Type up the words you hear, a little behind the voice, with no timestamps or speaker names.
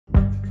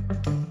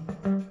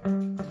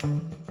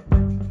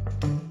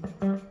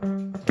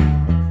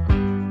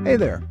Hey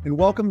there, and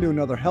welcome to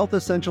another Health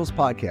Essentials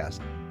podcast.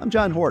 I'm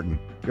John Horton,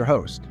 your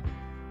host.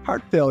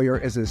 Heart failure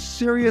is as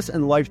serious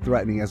and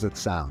life-threatening as it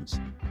sounds.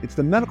 It's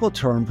the medical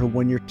term for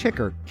when your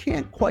ticker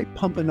can't quite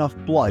pump enough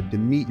blood to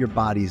meet your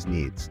body's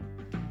needs.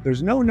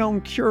 There's no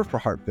known cure for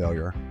heart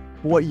failure,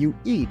 but what you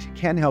eat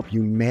can help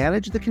you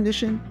manage the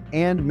condition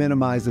and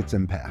minimize its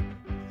impact.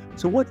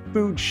 So what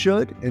food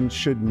should and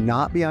should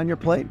not be on your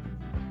plate?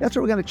 That's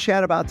what we're going to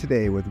chat about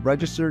today with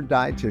registered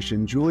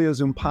dietitian Julia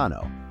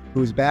Zumpano,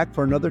 who is back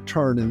for another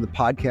turn in the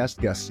podcast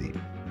guest seat.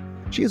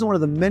 She is one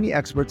of the many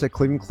experts at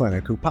Cleveland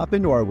Clinic who pop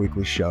into our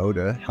weekly show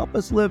to help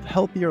us live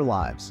healthier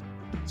lives.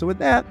 So with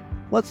that,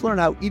 let's learn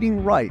how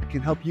eating right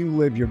can help you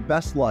live your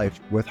best life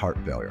with heart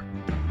failure.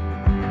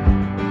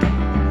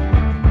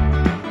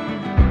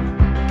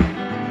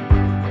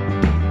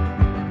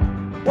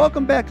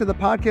 Welcome back to the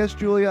podcast,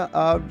 Julia.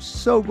 I'm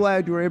so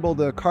glad you were able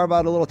to carve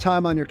out a little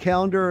time on your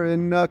calendar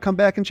and come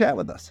back and chat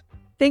with us.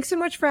 Thanks so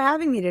much for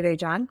having me today,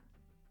 John.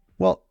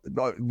 Well,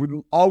 we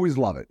always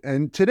love it.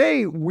 And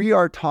today we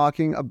are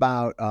talking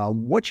about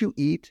what you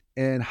eat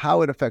and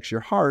how it affects your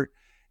heart.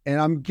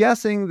 And I'm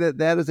guessing that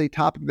that is a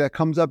topic that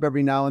comes up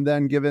every now and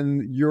then,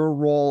 given your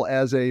role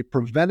as a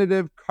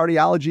preventative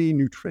cardiology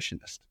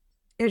nutritionist.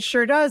 It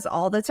sure does,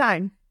 all the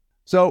time.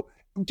 So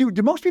do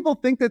most people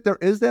think that there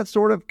is that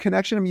sort of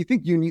connection? I mean, you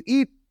think when you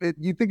eat,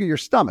 you think of your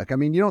stomach. I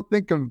mean, you don't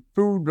think of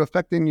food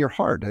affecting your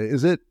heart.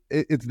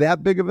 It's that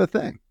big of a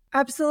thing?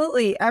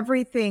 Absolutely.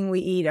 Everything we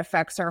eat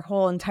affects our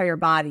whole entire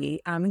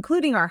body,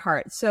 including our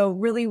heart. So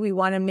really, we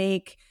want to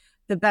make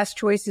the best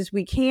choices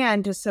we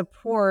can to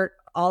support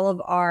all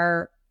of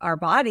our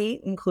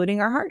body,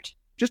 including our heart.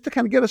 Just to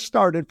kind of get us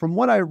started, from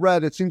what I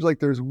read, it seems like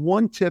there's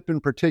one tip in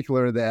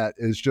particular that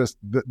is just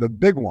the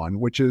big one,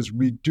 which is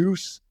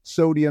reduce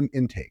sodium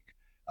intake.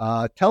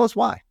 Tell us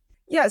why.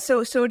 Yeah,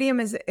 so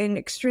sodium is an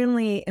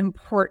extremely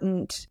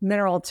important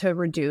mineral to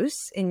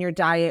reduce in your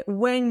diet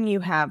when you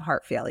have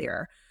heart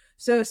failure.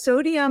 So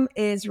sodium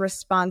is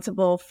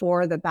responsible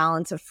for the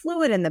balance of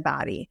fluid in the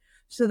body.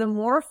 So the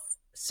more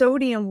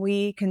sodium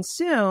we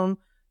consume,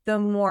 the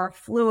more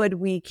fluid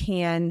we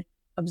can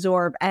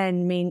absorb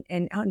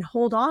and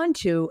hold on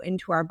to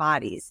into our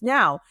bodies.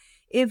 Now,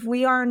 if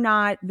we are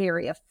not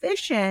very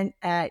efficient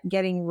at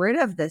getting rid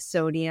of the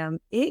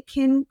sodium, it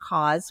can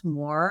cause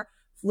more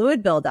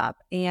fluid buildup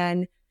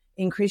and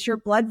increase your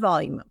blood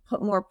volume,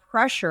 put more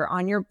pressure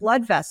on your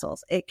blood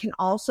vessels. It can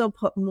also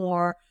put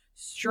more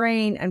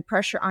strain and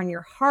pressure on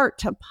your heart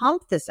to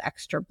pump this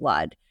extra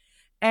blood,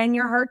 and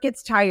your heart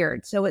gets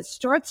tired. So it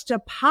starts to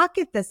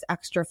pocket this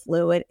extra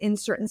fluid in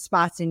certain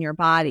spots in your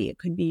body. It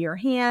could be your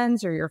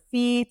hands or your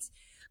feet,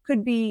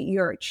 could be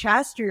your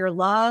chest or your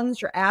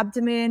lungs, your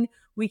abdomen.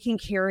 We can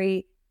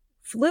carry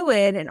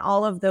fluid in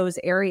all of those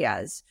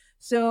areas.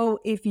 So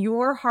if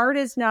your heart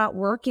is not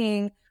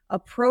working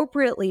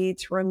appropriately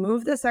to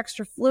remove this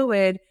extra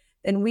fluid,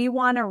 then we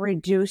want to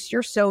reduce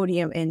your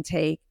sodium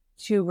intake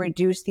to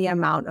reduce the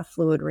amount of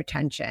fluid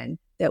retention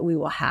that we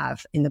will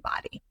have in the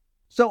body.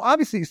 So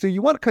obviously,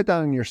 you want to cut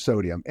down on your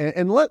sodium.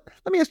 And let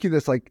me ask you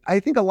this, I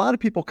think a lot of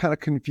people kind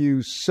of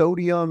confuse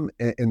sodium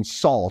and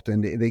salt,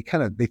 and they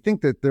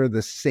think that they're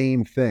the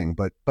same thing,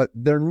 but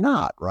they're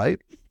not, right?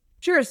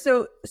 Sure.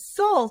 So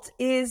salt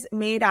is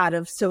made out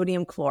of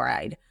sodium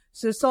chloride.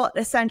 So salt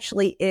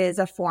essentially is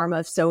a form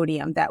of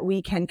sodium that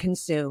we can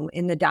consume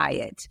in the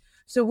diet.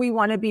 So we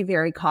want to be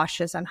very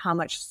cautious on how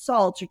much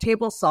salt or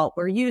table salt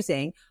we're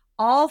using.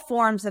 All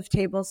forms of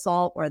table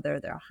salt, whether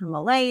they're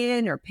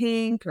Himalayan or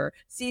pink or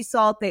sea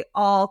salt, they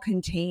all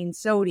contain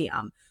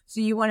sodium.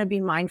 So you want to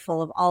be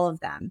mindful of all of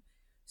them.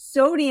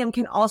 Sodium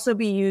can also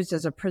be used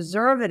as a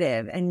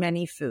preservative in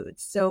many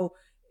foods. So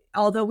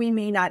although we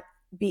may not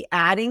be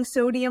adding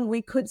sodium,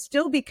 we could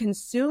still be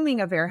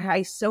consuming a very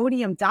high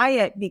sodium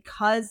diet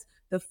because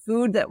the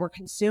food that we're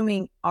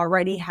consuming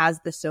already has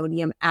the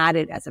sodium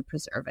added as a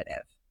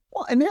preservative.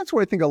 Well, and that's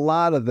where I think a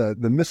lot of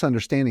the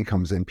misunderstanding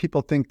comes in.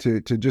 People think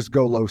to just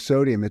go low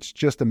sodium, it's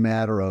just a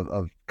matter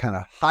of kind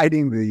of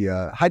hiding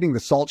the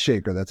salt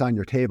shaker that's on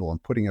your table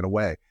and putting it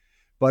away.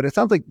 But it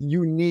sounds like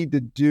you need to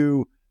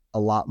do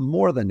a lot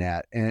more than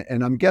that.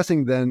 And I'm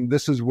guessing then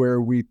this is where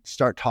we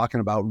start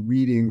talking about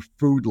reading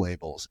food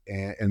labels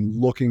and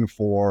looking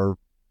for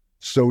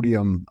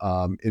sodium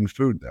in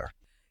food there.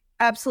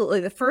 Absolutely.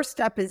 The first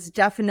step is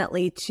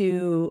definitely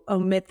to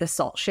omit the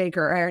salt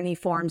shaker or any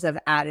forms of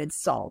added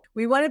salt.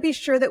 We want to be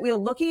sure that we're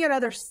looking at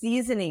other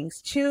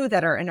seasonings too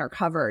that are in our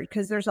cupboard,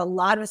 because there's a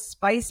lot of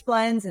spice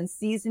blends and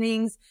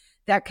seasonings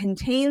that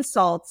contain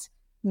salts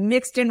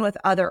mixed in with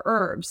other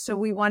herbs. So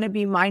we want to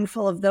be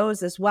mindful of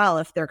those as well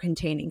if they're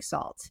containing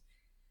salt.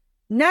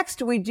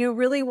 Next, we do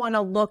really want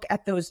to look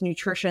at those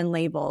nutrition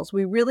labels.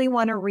 We really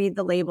want to read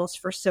the labels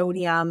for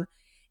sodium.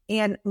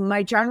 And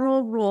my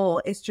general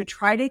rule is to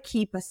try to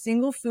keep a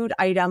single food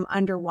item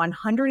under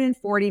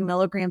 140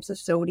 milligrams of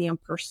sodium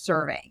per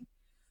serving.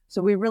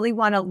 So we really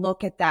want to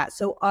look at that.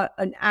 So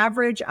an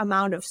average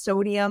amount of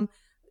sodium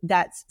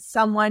that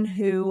someone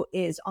who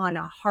is on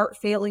a heart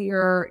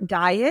failure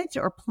diet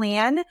or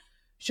plan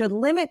should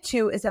limit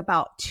to is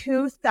about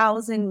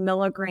 2,000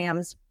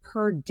 milligrams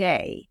per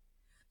day.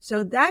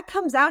 So that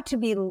comes out to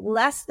be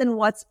less than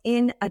what's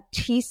in a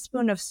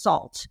teaspoon of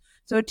salt.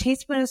 So a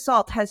teaspoon of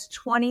salt has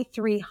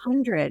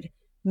 2,300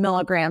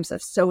 milligrams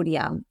of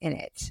sodium in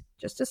it,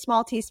 just a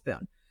small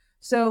teaspoon.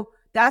 So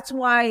that's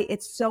why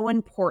it's so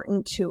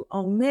important to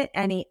omit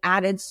any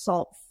added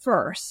salt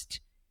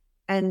first,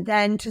 and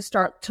then to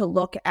start to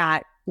look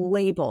at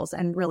labels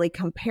and really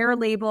compare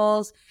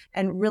labels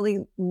and really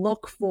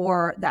look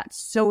for that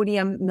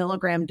sodium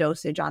milligram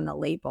dosage on the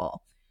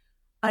label.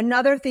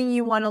 Another thing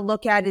you want to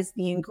look at is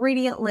the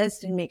ingredient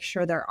list and make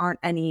sure there aren't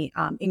any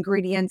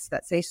ingredients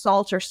that say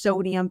salt or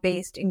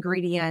sodium-based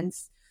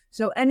ingredients.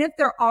 So, and if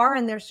there are,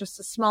 and there's just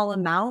a small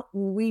amount,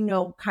 we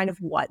know kind of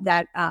what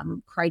that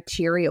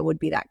criteria would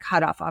be, that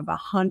cutoff of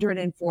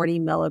 140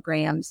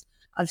 milligrams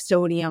of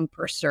sodium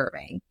per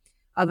serving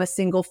of a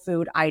single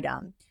food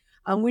item.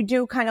 We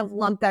do kind of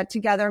lump that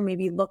together,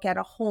 maybe look at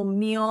a whole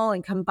meal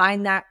and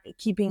combine that,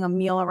 keeping a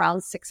meal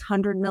around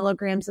 600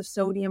 milligrams of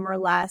sodium or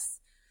less.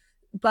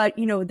 But,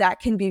 that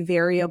can be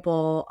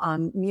variable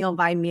meal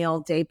by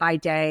meal, day by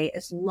day,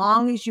 as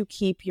long as you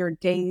keep your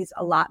day's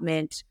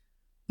allotment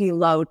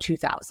below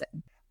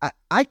 2,000.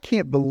 I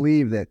can't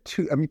believe that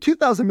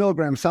 2,000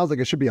 milligrams sounds like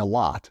it should be a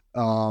lot.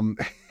 I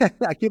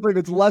can't believe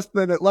it's less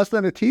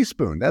than a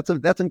teaspoon.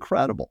 That's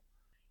incredible.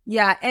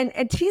 Yeah.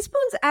 And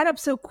teaspoons add up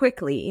so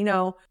quickly.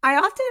 I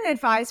often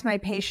advise my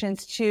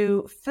patients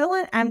to fill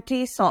an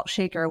empty salt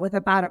shaker with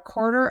about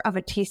 1/4 of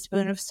a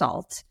teaspoon of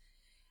salt.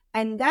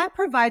 And that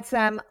provides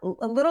them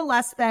a little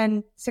less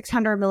than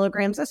 600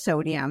 milligrams of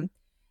sodium.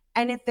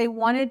 And if they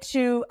wanted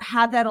to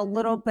have that a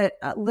little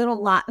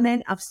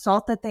allotment of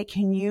salt that they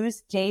can use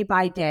day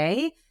by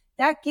day,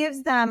 that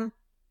gives them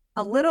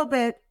a little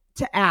bit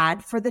to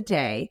add for the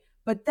day.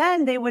 But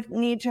then they would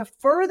need to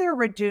further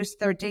reduce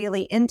their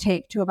daily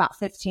intake to about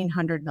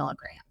 1,500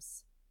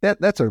 milligrams.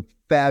 That's a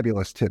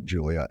fabulous tip,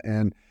 Julia.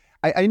 And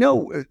I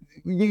know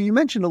you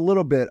mentioned a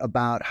little bit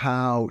about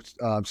how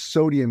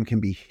sodium can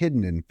be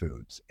hidden in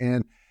foods.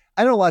 And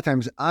I know a lot of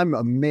times I'm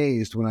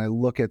amazed when I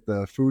look at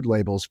the food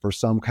labels for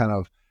some kind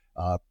of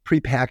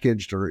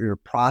prepackaged or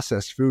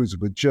processed foods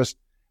with just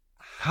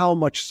how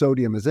much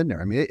sodium is in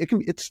there. I mean,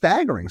 it's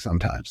staggering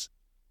sometimes.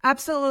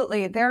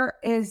 Absolutely. There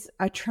is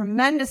a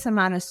tremendous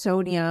amount of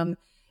sodium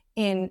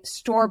in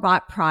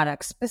store-bought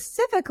products,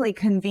 specifically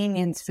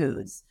convenience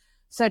foods,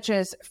 such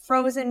as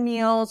frozen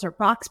meals or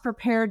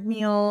box-prepared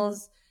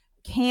meals,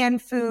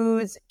 canned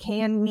foods,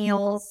 canned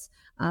meals,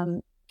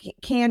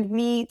 canned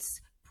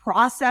meats.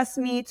 Processed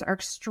meats are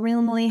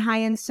extremely high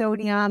in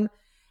sodium.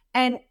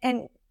 And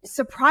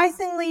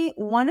surprisingly,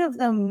 one of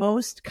the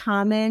most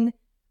common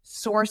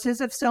sources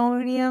of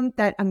sodium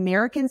that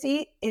Americans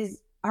eat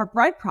are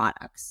bread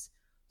products.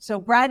 So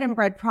bread and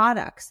bread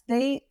products,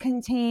 they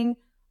contain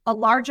a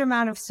large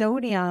amount of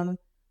sodium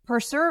per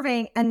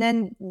serving. And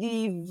then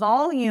the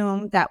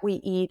volume that we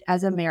eat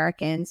as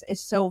Americans is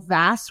so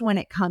vast when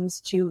it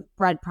comes to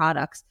bread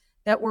products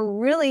that we're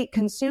really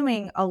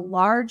consuming a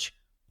large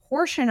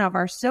portion of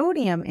our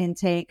sodium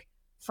intake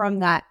from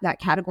that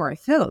category of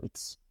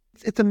foods.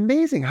 It's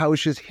amazing how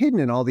it's just hidden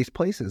in all these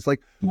places.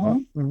 Like,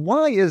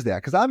 why is that?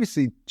 Because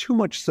obviously too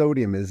much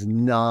sodium is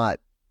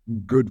not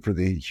good for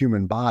the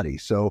human body.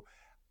 So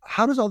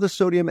how does all this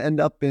sodium end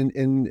up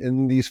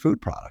in these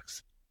food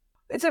products?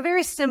 It's a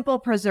very simple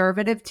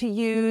preservative to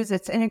use.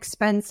 It's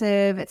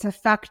inexpensive. It's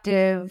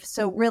effective.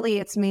 So really,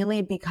 it's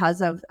mainly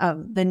because of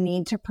the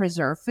need to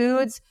preserve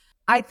foods.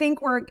 I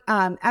think we're,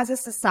 as a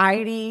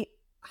society,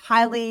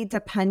 highly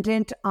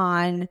dependent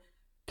on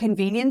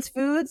convenience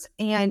foods,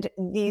 and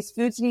these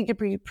foods need to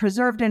be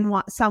preserved in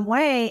some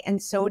way.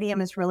 And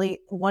sodium is really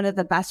one of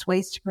the best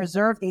ways to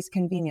preserve these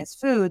convenience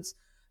foods.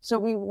 So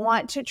we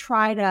want to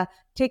try to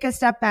take a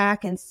step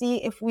back and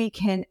see if we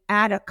can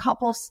add a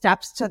couple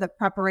steps to the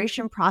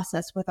preparation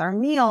process with our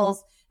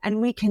meals, and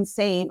we can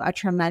save a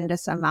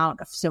tremendous amount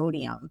of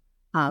sodium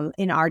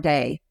in our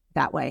day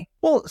that way.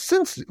 Well,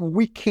 since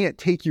we can't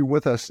take you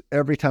with us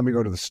every time we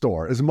go to the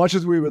store, as much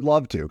as we would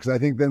love to, because I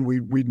think then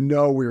we'd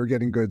know we were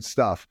getting good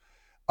stuff.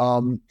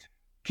 Can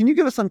you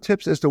give us some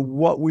tips as to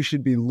what we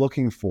should be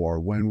looking for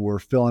when we're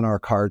filling our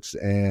carts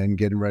and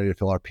getting ready to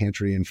fill our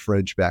pantry and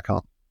fridge back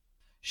home?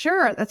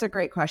 Sure. That's a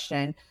great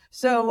question.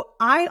 So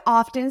I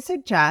often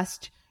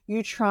suggest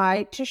you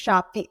try to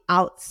shop the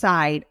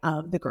outside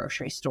of the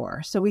grocery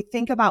store. So we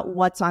think about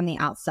what's on the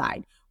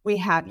outside. We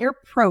have your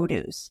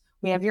produce.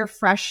 We have your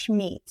fresh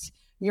meat,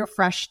 your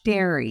fresh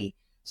dairy.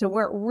 So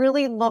we're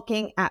really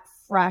looking at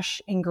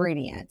fresh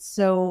ingredients.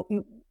 So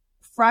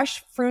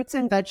fresh fruits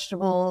and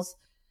vegetables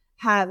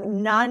have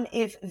none,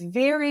 if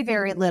very,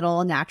 very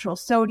little natural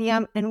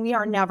sodium, and we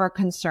are never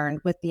concerned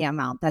with the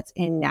amount that's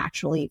in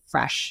naturally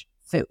fresh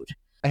food.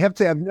 I have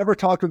to say, I've never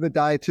talked with a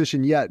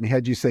dietitian yet and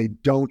had you say,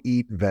 don't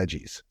eat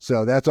veggies.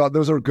 So that's all,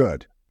 those are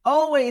good.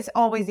 Always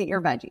eat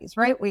your veggies,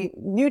 right? We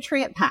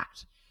nutrient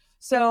packed.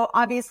 So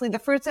obviously the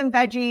fruits and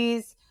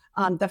veggies,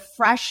 the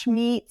fresh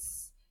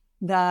meats,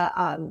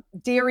 the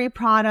dairy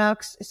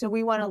products. So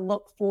we want to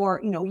look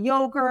for,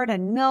 yogurt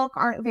and milk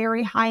aren't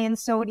very high in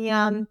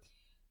sodium.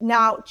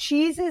 Now,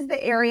 cheese is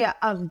the area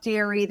of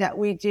dairy that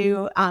we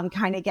do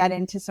kind of get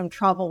into some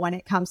trouble when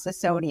it comes to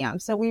sodium.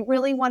 So we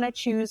really want to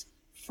choose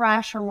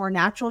fresh or more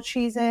natural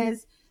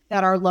cheeses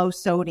that are low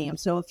sodium.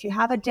 So if you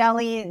have a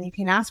deli and you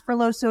can ask for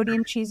low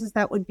sodium cheeses,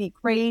 that would be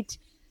great.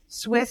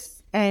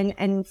 Swiss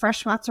and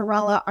fresh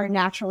mozzarella are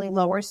naturally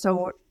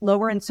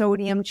lower in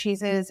sodium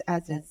cheeses,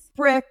 as is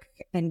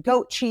brick and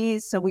goat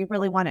cheese. So we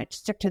really want to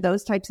stick to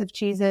those types of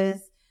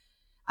cheeses.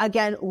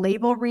 Again,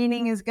 label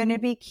reading is going to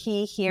be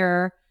key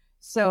here.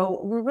 So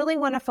we really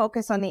want to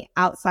focus on the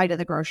outside of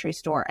the grocery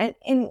store. And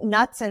in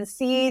nuts and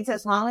seeds,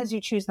 as long as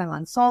you choose them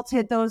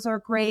unsalted, those are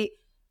great.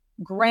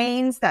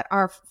 Grains that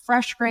are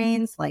fresh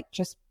grains, like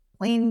just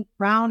plain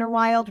brown or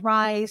wild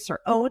rice or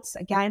oats,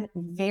 again,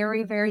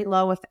 very, very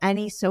low, if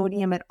any,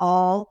 sodium at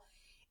all.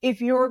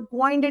 If you're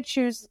going to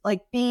choose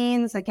like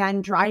beans,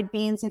 again, dried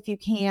beans if you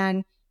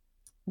can,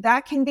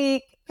 that can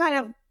be kind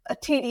of a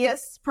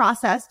tedious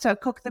process to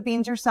cook the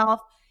beans yourself.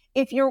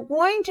 If you're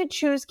going to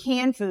choose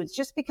canned foods,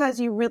 just because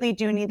you really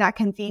do need that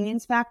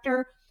convenience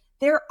factor,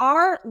 there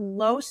are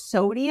low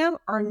sodium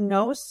or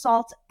no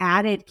salt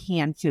added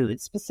canned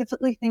foods,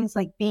 specifically things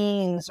like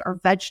beans or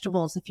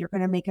vegetables if you're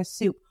going to make a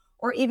soup,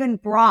 or even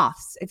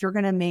broths if you're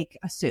going to make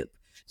a soup.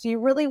 So you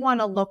really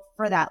want to look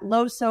for that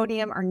low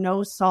sodium or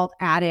no salt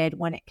added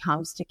when it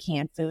comes to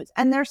canned foods.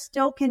 And there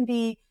still can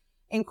be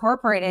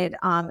incorporated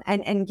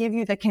and give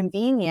you the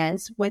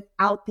convenience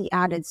without the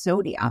added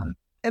sodium.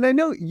 And I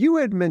know you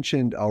had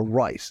mentioned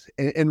rice,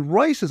 and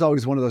rice is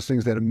always one of those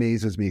things that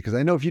amazes me, because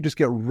I know if you just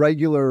get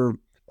regular,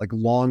 like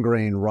long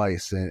grain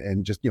rice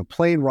and just,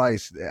 plain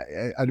rice,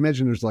 I'd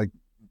imagine there's like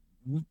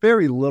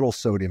very little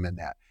sodium in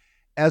that,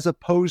 as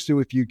opposed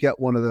to if you get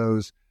one of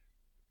those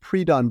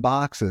pre-done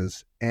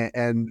boxes,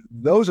 and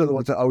those are the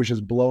ones that always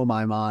just blow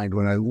my mind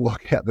when I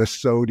look at the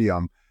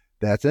sodium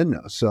that's in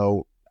those.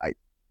 So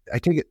I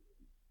take it,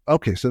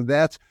 okay, so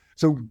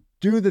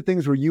do the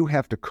things where you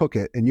have to cook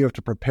it and you have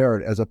to prepare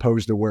it, as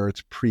opposed to where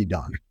it's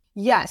pre-done.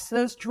 Yes,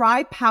 those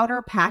dry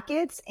powder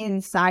packets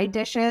in side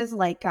dishes,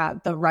 like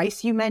the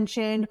rice you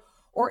mentioned,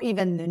 or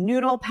even the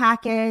noodle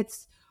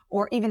packets,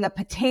 or even the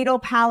potato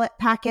pallet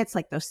packets,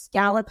 like those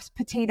scalloped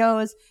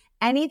potatoes,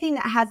 anything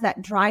that has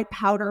that dry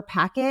powder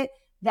packet,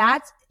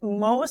 that's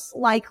most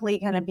likely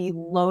going to be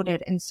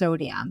loaded in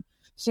sodium.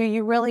 So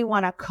you really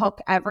want to cook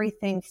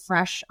everything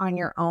fresh on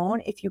your own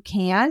if you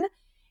can.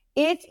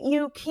 If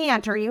you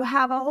can't, or you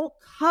have a whole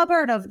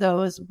cupboard of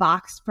those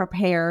box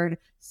prepared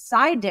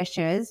side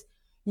dishes,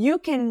 you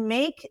can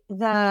make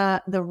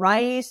the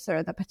rice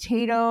or the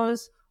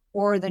potatoes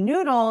or the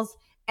noodles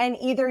and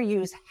either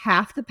use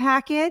half the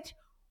packet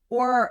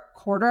or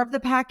quarter of the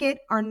packet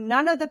or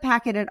none of the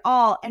packet at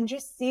all, and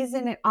just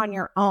season it on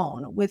your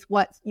own with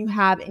what you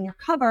have in your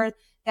cupboard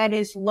that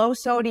is low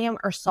sodium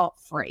or salt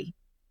free.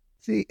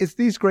 See, it's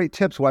these great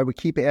tips why we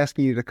keep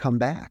asking you to come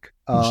back.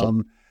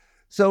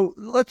 So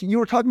you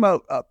were talking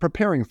about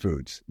preparing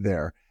foods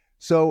there.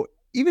 So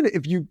even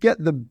if you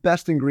get the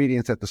best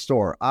ingredients at the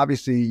store,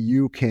 obviously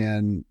you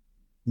can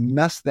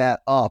mess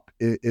that up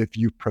if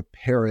you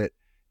prepare it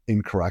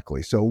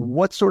incorrectly. So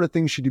what sort of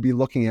things should you be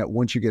looking at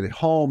once you get it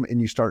home and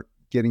you start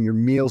getting your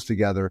meals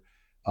together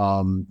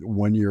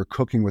when you're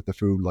cooking with the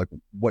food, like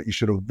what you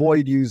should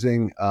avoid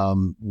using,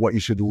 what you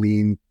should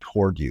lean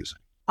toward using?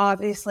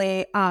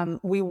 Obviously,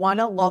 we want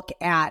to look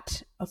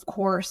at, of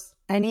course,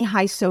 any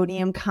high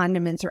sodium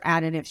condiments or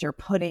additives you're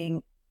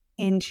putting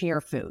into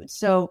your food.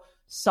 So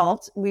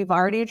salt, we've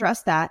already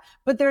addressed that,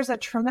 but there's a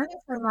tremendous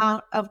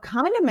amount of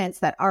condiments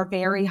that are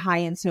very high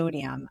in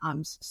sodium.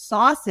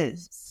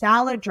 Sauces,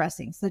 salad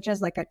dressings, such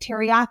as like a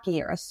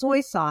teriyaki or a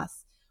soy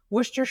sauce,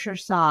 Worcestershire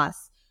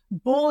sauce,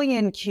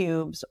 bouillon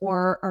cubes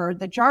or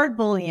the jarred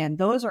bouillon,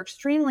 those are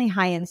extremely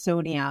high in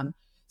sodium.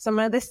 Some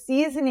of the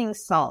seasoning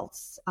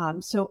salts.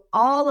 So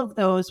all of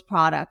those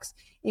products,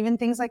 even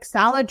things like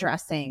salad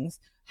dressings,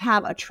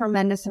 have a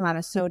tremendous amount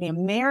of sodium.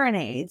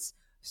 Marinades.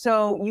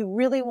 So you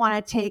really want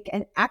to take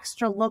an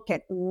extra look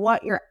at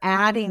what you're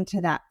adding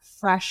to that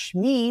fresh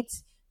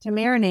meat to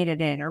marinate it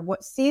in, or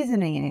what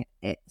seasoning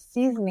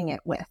it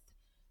with.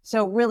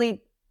 So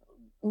really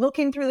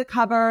looking through the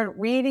cupboard,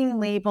 reading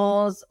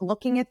labels,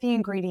 looking at the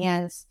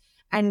ingredients,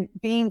 and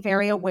being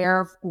very aware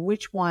of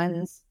which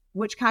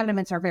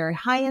condiments are very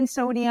high in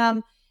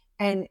sodium,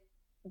 and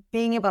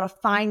being able to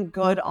find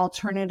good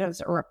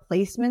alternatives or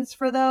replacements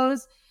for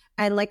those.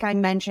 And like I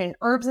mentioned,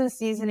 herbs and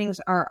seasonings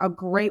are a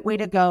great way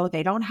to go.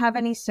 They don't have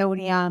any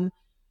sodium.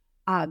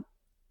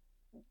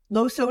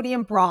 Low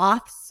sodium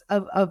broths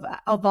of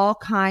all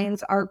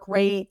kinds are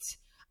great.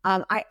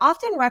 I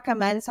often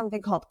recommend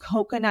something called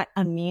coconut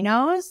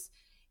aminos.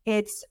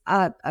 It's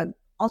a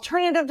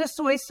alternative to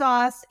soy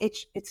sauce.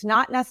 It's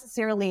not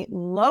necessarily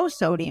low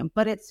sodium,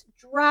 but it's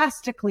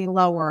drastically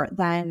lower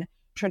than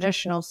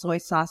traditional soy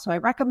sauce. So I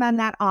recommend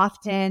that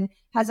often.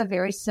 Has a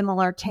very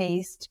similar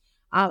taste.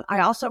 I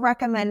also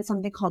recommend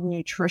something called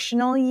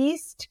nutritional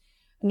yeast.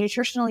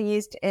 Nutritional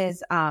yeast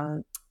is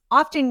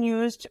often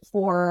used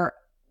for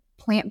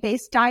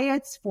plant-based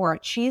diets, for a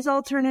cheese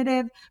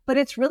alternative, but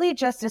it's really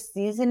just a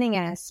seasoning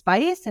and a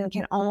spice and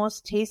can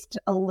almost taste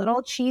a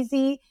little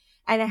cheesy.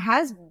 and it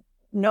has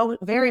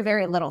very,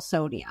 very little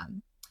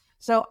sodium.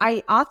 So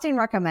I often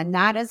recommend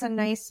that as a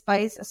nice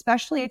spice,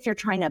 especially if you're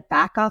trying to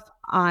back up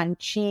on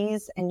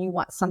cheese and you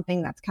want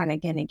something that's kind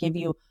of going to give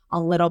you a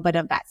little bit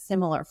of that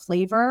similar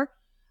flavor.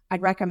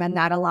 I'd recommend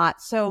that a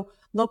lot. So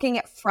looking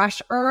at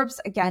fresh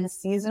herbs, again,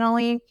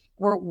 seasonally,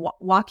 we're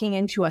walking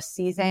into a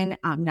season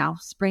now,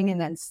 spring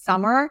and then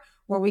summer,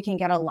 where we can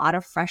get a lot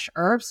of fresh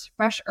herbs.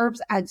 Fresh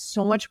herbs add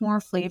so much more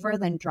flavor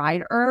than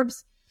dried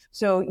herbs.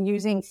 So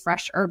using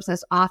fresh herbs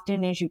as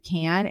often as you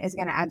can is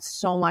going to add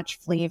so much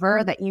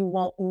flavor that you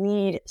won't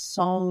need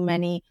so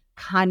many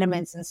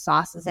condiments and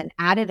sauces and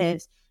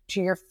additives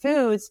to your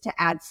foods to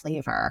add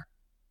flavor.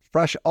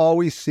 Fresh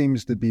always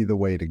seems to be the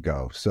way to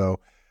go. So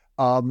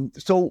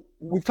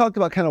we've talked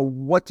about kind of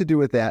what to do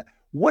with that.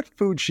 What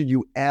food should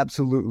you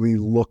absolutely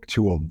look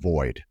to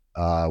avoid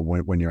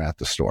when you're at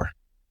the store?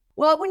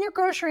 Well, when you're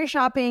grocery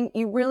shopping,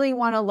 you really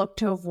want to look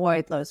to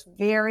avoid those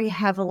very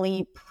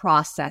heavily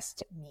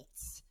processed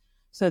meats.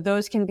 So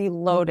those can be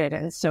loaded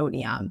in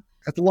sodium.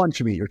 That's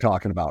lunch meat you're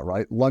talking about,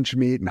 right? Lunch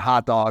meat and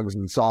hot dogs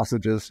and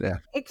sausages. Yeah.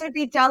 It could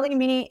be deli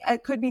meat.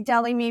 It could be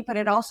deli meat, but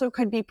it also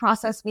could be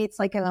processed meats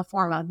like in the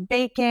form of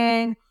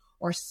bacon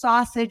or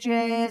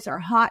sausages or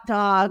hot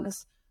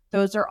dogs.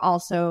 Those are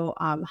also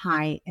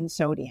high in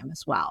sodium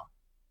as well.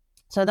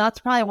 So that's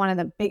probably one of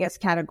the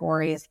biggest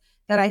categories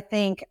that I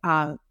think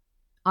on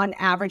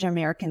average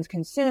Americans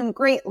consume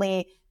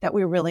greatly that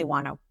we really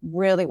want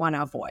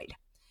to avoid.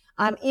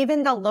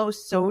 Even the low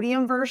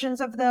sodium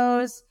versions of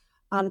those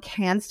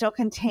can still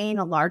contain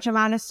a large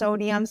amount of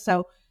sodium.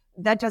 So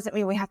that doesn't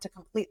mean we have to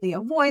completely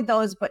avoid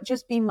those, but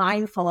just be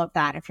mindful of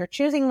that. If you're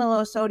choosing the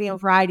low sodium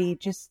variety,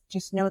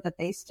 just know that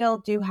they still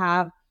do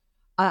have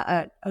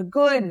a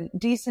good,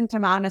 decent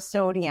amount of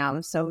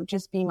sodium. So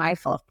just be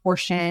mindful of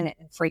portion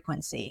and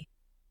frequency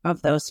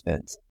of those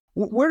foods.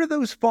 Where do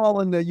those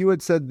fall in you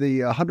had said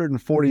the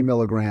 140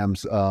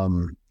 milligrams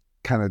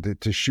kind of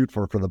to shoot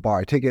for the bar.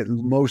 I take it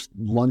most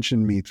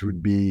luncheon meats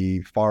would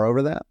be far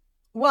over that?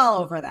 Well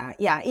over that.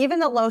 Yeah. Even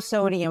the low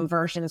sodium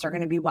versions are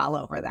going to be well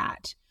over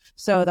that.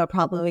 So they'll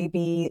probably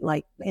be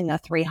like in the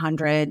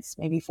 300s,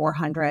 maybe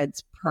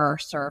 400s per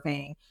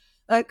serving.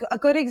 Like a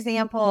good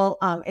example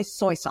is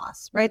soy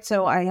sauce, right?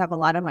 So I have a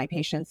lot of my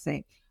patients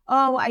say,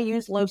 oh, I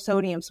use low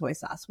sodium soy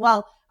sauce.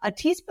 Well, a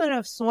teaspoon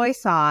of soy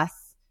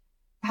sauce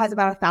has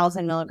about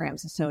 1,000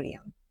 milligrams of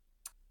sodium.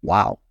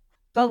 Wow.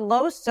 The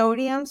low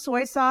sodium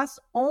soy sauce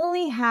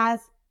only has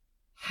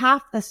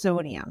half the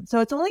sodium. So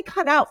it's only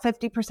cut out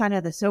 50%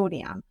 of the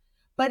sodium,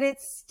 but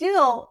it's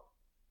still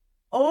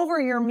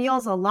over your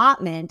meal's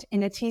allotment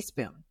in a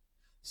teaspoon.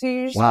 So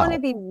you just want to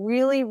be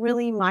really,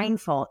 really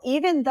mindful,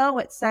 even though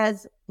it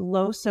says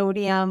low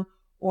sodium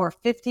or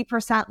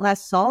 50%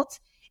 less salt.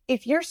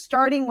 If you're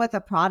starting with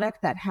a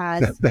product that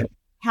has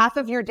half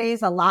of your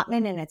day's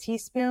allotment in a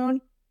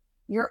teaspoon,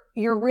 you're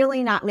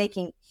really not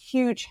making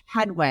huge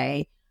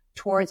headway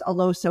towards a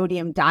low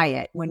sodium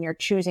diet when you're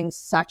choosing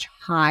such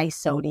high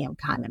sodium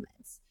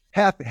condiments.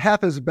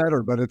 Half is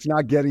better, but it's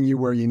not getting you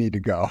where you need to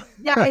go.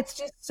 Yeah,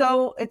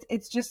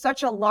 it's just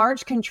such a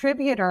large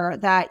contributor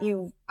that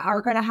you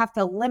are going to have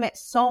to limit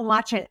so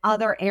much in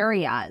other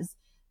areas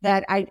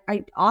that I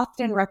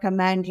often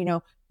recommend,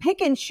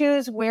 pick and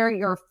choose where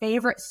your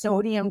favorite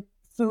sodium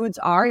foods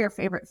are, your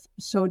favorite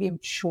sodium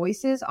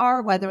choices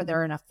are, whether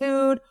they're in a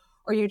food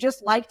or you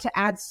just like to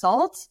add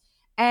salt,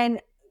 and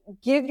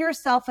give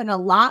yourself an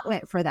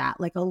allotment for that,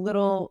 like a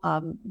little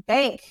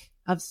bank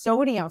of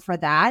sodium for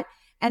that,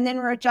 and then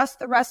adjust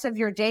the rest of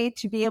your day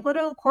to be able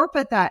to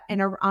incorporate that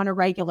on a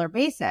regular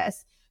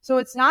basis. So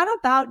it's not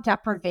about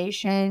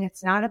deprivation.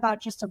 It's not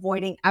about just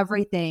avoiding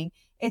everything.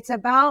 It's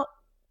about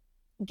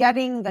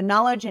getting the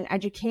knowledge and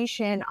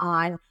education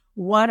on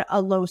what a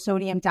low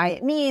sodium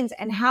diet means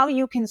and how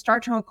you can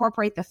start to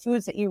incorporate the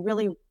foods that you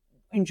really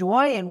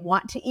enjoy and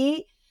want to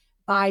eat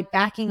by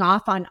backing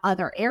off on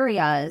other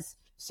areas.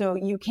 So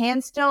you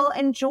can still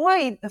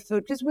enjoy the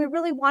food, because we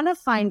really want to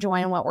find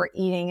joy in what we're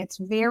eating. It's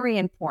very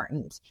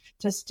important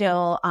to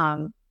still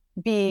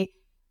be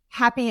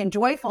happy and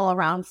joyful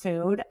around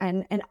food.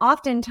 And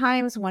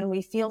oftentimes when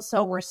we feel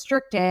so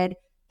restricted,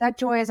 that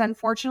joy is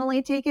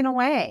unfortunately taken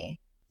away.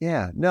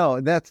 Yeah,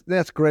 no,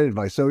 that's great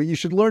advice. So you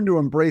should learn to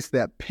embrace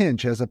that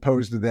pinch as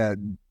opposed to that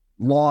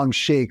long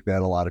shake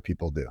that a lot of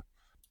people do.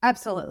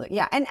 Absolutely.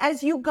 Yeah. And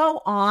as you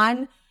go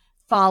on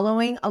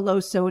following a low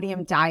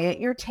sodium diet,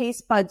 your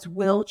taste buds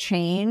will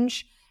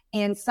change,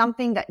 and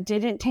something that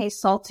didn't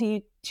taste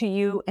salty to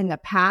you in the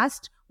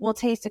past will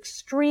taste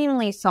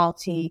extremely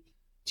salty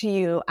to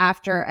you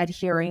after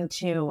adhering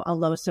to a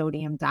low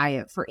sodium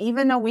diet for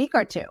even a week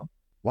or two.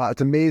 Wow.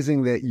 It's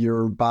amazing that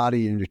your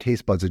body and your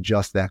taste buds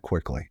adjust that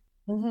quickly.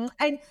 Mm-hmm.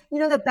 And,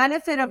 the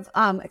benefit of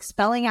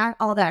expelling out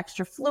all the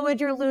extra fluid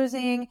you're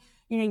losing,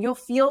 you'll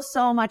feel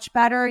so much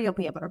better. You'll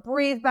be able to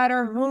breathe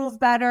better, move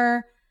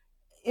better.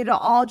 It'll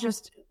all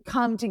just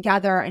come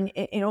together, and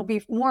it'll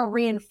be more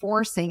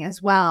reinforcing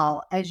as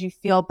well. As you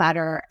feel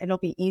better, it'll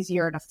be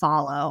easier to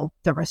follow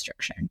the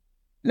restriction.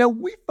 Now,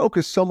 we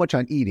focus so much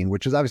on eating,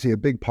 which is obviously a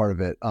big part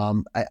of it.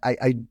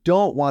 I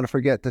don't want to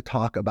forget to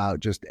talk about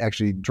just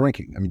actually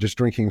drinking. I mean, just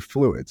drinking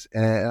fluids.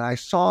 And I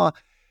saw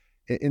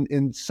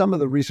in some of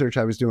the research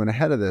I was doing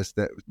ahead of this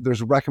that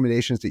there's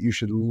recommendations that you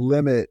should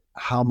limit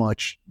how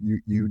much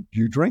you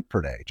drink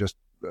per day, just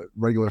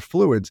regular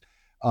fluids,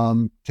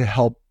 to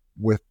help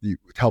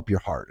your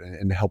heart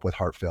and to help with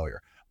heart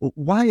failure.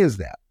 Why is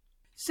that?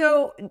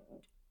 So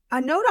a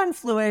note on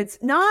fluids,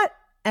 not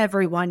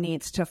everyone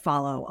needs to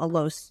follow a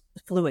low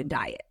fluid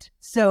diet.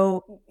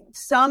 So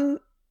some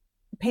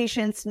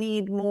patients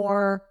need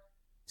more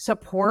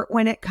support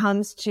when it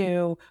comes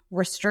to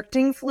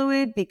restricting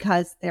fluid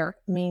because they're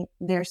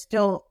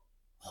still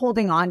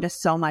holding on to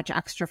so much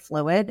extra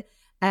fluid,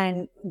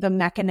 and the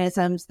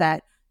mechanisms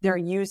that they're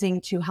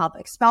using to help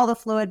expel the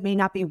fluid may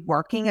not be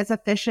working as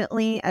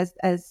efficiently as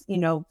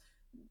the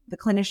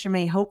clinician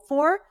may hope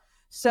for.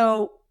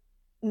 So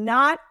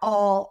not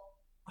all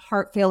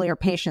heart failure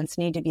patients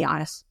need to be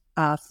on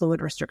a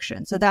fluid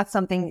restriction. So that's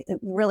something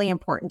really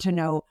important to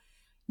know.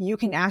 You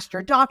can ask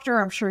your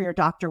doctor. I'm sure your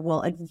doctor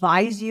will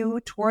advise you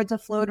towards a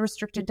fluid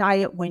restricted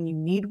diet when you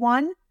need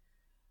one.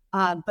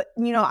 But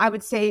I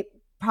would say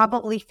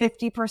probably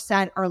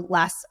 50% or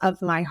less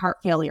of my heart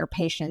failure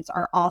patients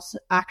are also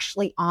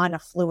actually on a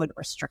fluid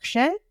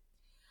restriction.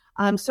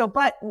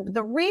 But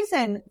the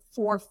reason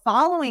for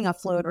following a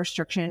fluid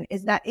restriction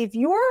is that if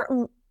you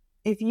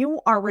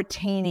are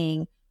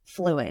retaining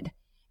fluid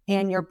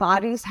and your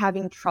body's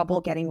having trouble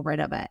getting rid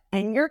of it,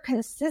 and you're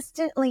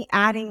consistently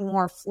adding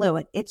more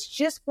fluid, it's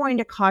just going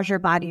to cause your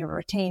body to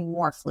retain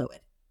more fluid.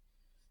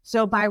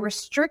 So by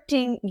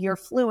restricting your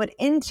fluid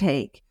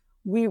intake,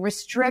 we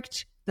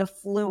restrict the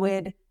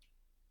fluid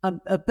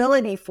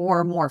ability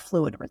for more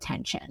fluid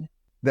retention.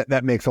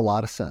 That makes a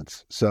lot of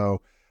sense.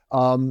 So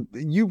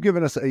you've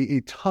given us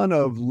a ton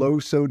of low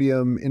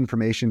sodium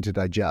information to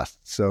digest.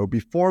 So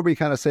before we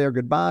kind of say our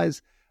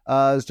goodbyes,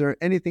 is there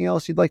anything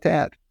else you'd like to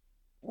add?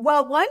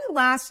 Well, one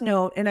last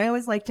note, and I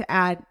always like to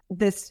add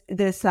this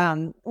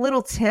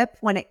little tip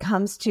when it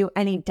comes to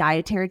any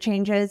dietary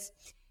changes.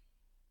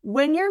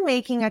 When you're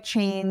making a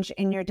change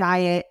in your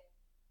diet,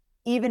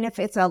 even if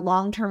it's a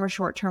long-term or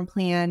short-term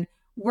plan,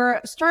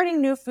 we're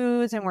starting new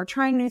foods and we're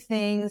trying new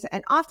things.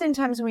 And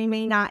oftentimes we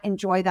may not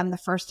enjoy them the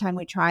first time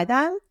we try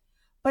them.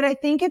 But I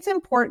think it's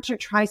important to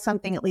try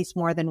something at least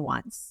more than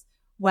once,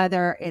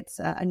 whether it's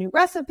a new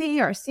recipe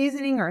or a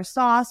seasoning or a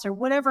sauce or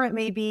whatever it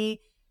may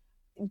be.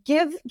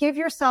 Give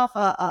yourself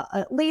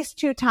at least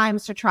 2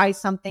 times to try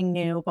something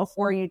new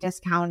before you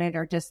discount it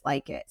or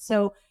dislike it.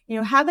 So,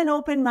 have an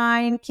open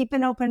mind, keep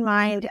an open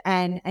mind,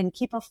 and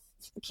keep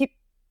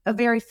a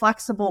very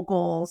flexible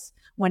goals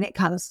when it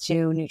comes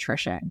to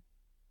nutrition.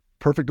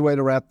 Perfect way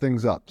to wrap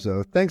things up.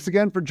 So thanks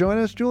again for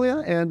joining us,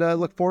 Julia, and I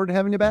look forward to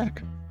having you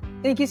back.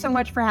 Thank you so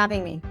much for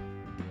having me.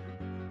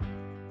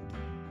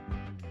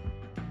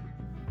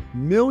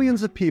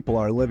 Millions of people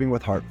are living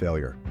with heart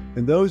failure,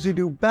 and those who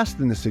do best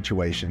in this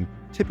situation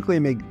typically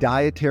make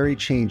dietary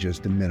changes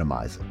to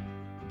minimize it.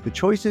 The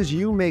choices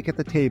you make at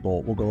the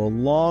table will go a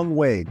long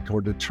way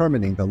toward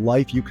determining the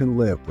life you can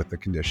live with the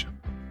condition.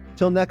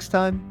 Till next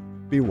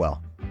time, be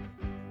well.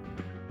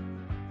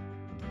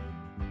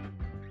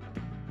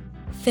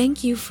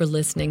 Thank you for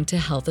listening to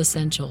Health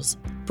Essentials,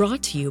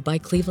 brought to you by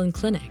Cleveland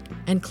Clinic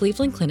and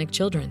Cleveland Clinic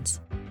Children's.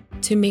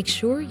 To make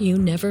sure you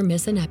never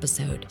miss an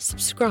episode,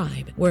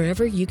 subscribe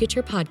wherever you get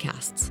your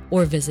podcasts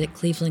or visit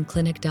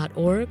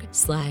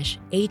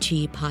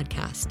clevelandclinic.org/HE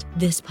podcast.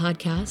 This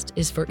podcast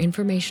is for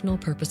informational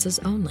purposes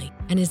only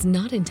and is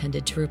not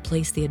intended to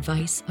replace the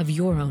advice of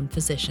your own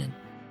physician.